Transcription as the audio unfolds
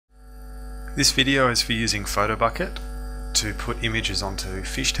This video is for using Photobucket to put images onto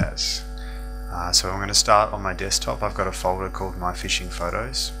fish tags. So I'm going to start on my desktop. I've got a folder called My Fishing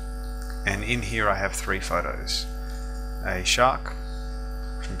Photos, and in here I have 3 photos. A shark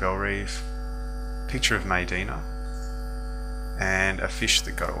from Bell Reef, picture of Medina, and a fish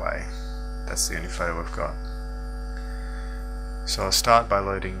that got away. That's the only photo I've got. So I'll start by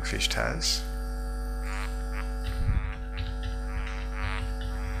loading fish tags.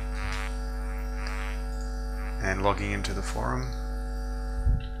 And logging into the forum.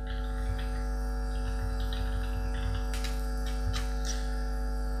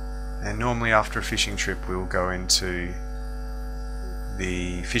 And normally after a fishing trip we'll go into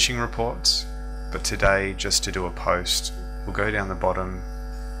the fishing reports, but today, just to do a post, we'll go down the bottom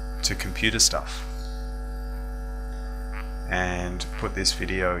to computer stuff and put this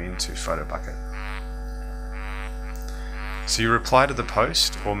video into Photobucket. So you reply to the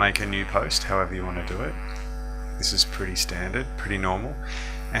post or make a new post, however you want to do it. This is pretty standard, pretty normal.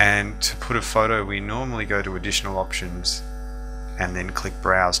 And to put a photo, we normally go to additional options and then click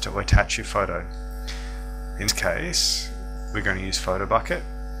browse to attach your photo. In this case, we're going to use Photobucket.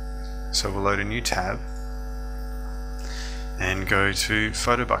 So we'll load a new tab and go to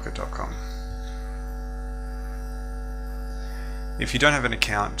photobucket.com. If you don't have an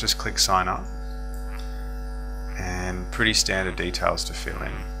account, just click sign up, and pretty standard details to fill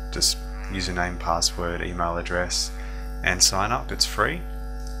in. Just username, password, email address, and sign up. It's free.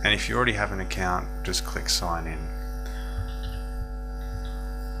 And if you already have an account, just click sign in.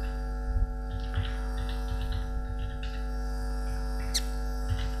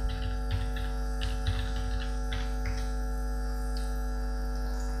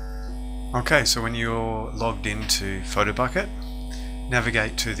 Okay, so when you're logged into Photobucket,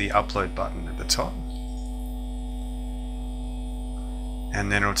 navigate to the upload button at the top, and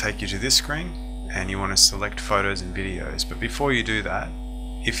then it'll take you to this screen, and you want to select photos and videos. But before you do that,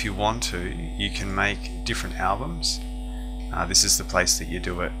 if you want to, you can make different albums. This is the place that you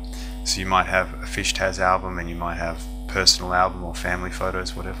do it. So you might have a fish tags album, and you might have personal album or family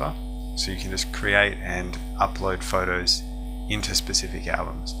photos, whatever. So you can just create and upload photos into specific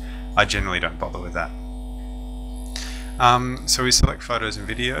albums. I generally don't bother with that. So we select photos and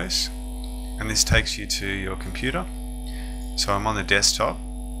videos, and this takes you to your computer. So I'm on the desktop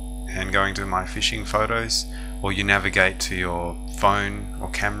and going to my fishing photos, or you navigate to your phone or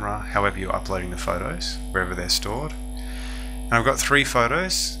camera, however you're uploading the photos, wherever they're stored. And I've got 3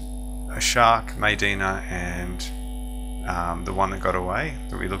 photos, a shark, Medina, and the one that got away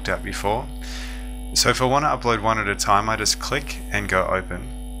that we looked at before. So if I want to upload one at a time, I just click and go open.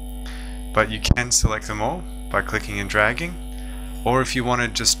 But you can select them all by clicking and dragging, or if you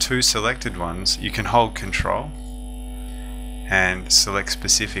wanted just 2 selected ones, you can hold Control and select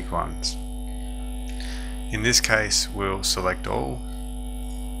specific ones. In this case, we'll select all,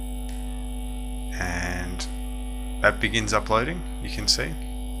 and that begins uploading, you can see.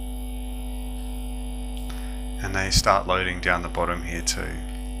 And they start loading down the bottom here too.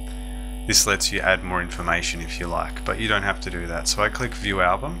 This lets you add more information if you like, but you don't have to do that. So I click View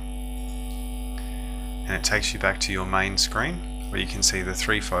Album, and it takes you back to your main screen where you can see the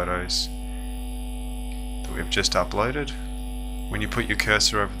 3 photos that we've just uploaded. When you put your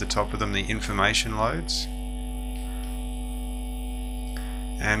cursor over the top of them, the information loads.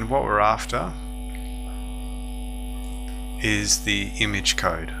 And what we're after is the image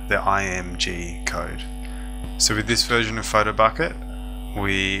code, the IMG code. So with this version of Photobucket,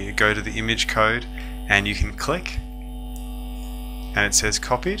 we go to the image code and you can click and it says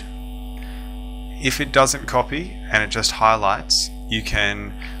copied. If it doesn't copy and it just highlights, you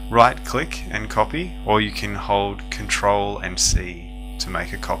can right click and copy, or you can hold Control and C to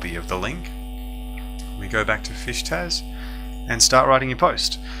make a copy of the link. We go back to fish tags and start writing your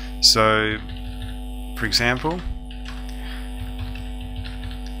post. So for example,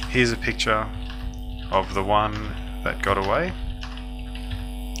 here's a picture of the one that got away,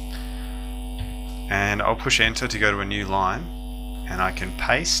 and I'll push enter to go to a new line, and I can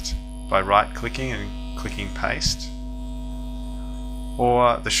paste by right clicking and clicking paste,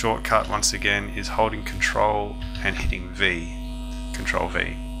 or the shortcut once again is holding Control and hitting V, Control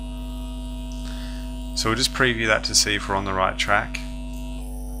V. So we'll just preview that to see if we're on the right track.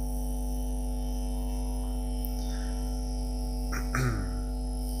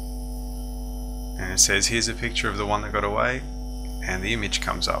 And it says here's a picture of the one that got away, and the image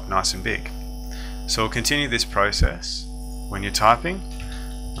comes up nice and big. So we'll continue this process. When you're typing,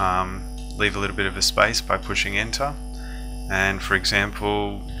 leave a little bit of a space by pushing enter, and for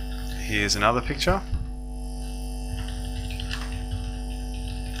example, here's another picture,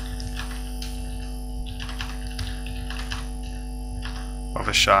 of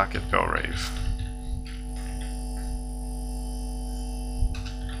a shark at Belrive.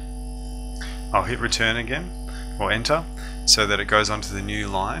 I'll hit return again, or enter, so that it goes onto the new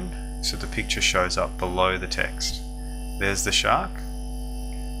line, so the picture shows up below the text. There's the shark.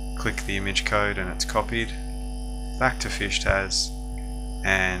 Click the image code and it's copied. Back to Fish Tas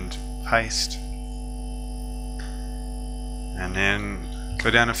and paste. And then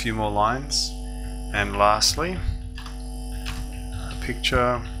go down a few more lines. And lastly, a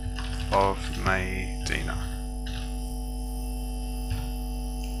picture of Medina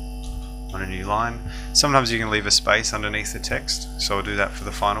on a new line. Sometimes you can leave a space underneath the text, so I'll do that for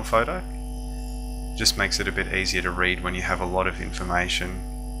the final photo. Just makes it a bit easier to read when you have a lot of information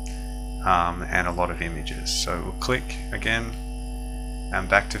and a lot of images. So we'll click again and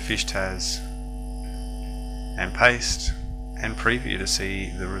back to Fish Tas and paste and preview to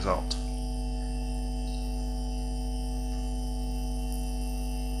see the result.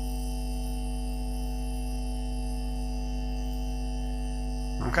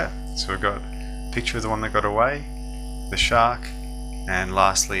 Okay, so we've got a picture of the one that got away, the shark, and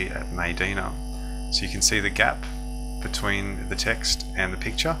lastly at Medina. So you can see the gap between the text and the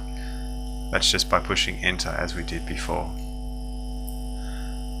picture. That's just by pushing enter as we did before.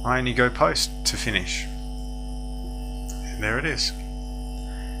 And you go post to finish. And there it is.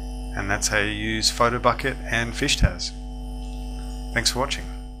 And that's how you use Photobucket and Fish Tas. Thanks for watching.